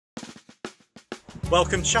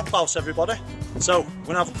Welcome to Chapelhouse, everybody. So we're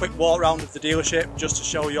going to have a quick walk around of the dealership just to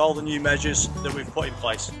show you all the new measures that we've put in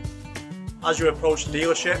place. As you approach the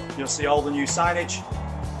dealership, you'll see all the new signage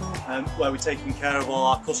where we're taking care of all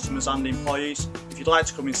our customers and employees. If you'd like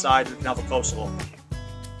to come inside, we can have a closer look.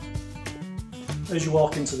 As you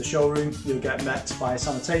walk into the showroom, you'll get met by a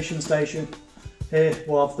sanitation station. Here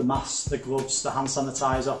we'll have the masks, the gloves, the hand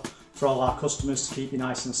sanitizer for all our customers to keep you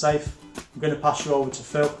nice and safe. I'm going to pass you over to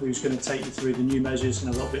Phil, who's going to take you through the new measures in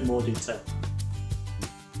a little bit more detail.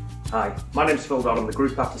 Hi, my name's Phil Dodd. I'm the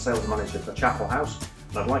Group Aftersales Manager for Chapelhouse,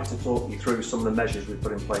 and I'd like to talk you through some of the measures we've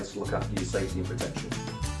put in place to look after your safety and protection.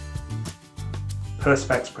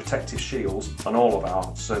 Perspex protective shields on all of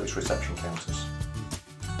our service reception counters.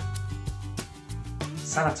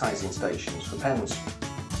 Sanitising stations for pens.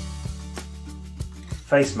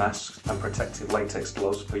 Face masks and protective latex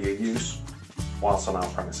gloves for your use whilst on our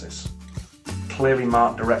premises. Clearly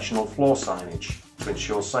marked directional floor signage to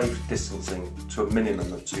ensure safe distancing to a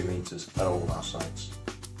minimum of 2 metres at all of our sites.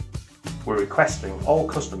 We're requesting all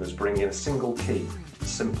customers bring in a single key for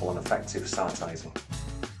simple and effective sanitising.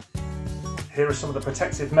 Here are some of the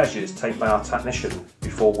protective measures taken by our technician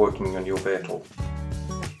before working on your vehicle.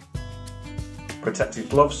 Protective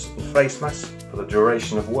gloves and face masks for the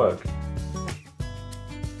duration of work.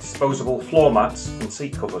 Disposable floor mats and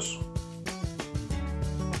seat covers.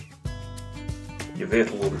 Your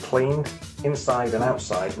vehicle will be cleaned inside and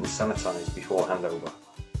outside and sanitised before handover.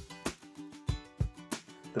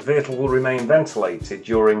 The vehicle will remain ventilated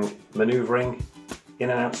during manoeuvring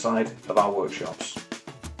in and outside of our workshops.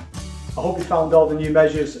 I hope you found all the new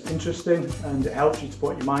measures interesting and it helps you to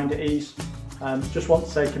put your mind at ease. Just want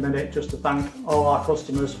to take a minute just to thank all our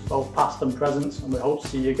customers, both past and present, and we hope to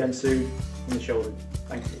see you again soon in the showroom.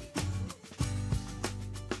 Thank you.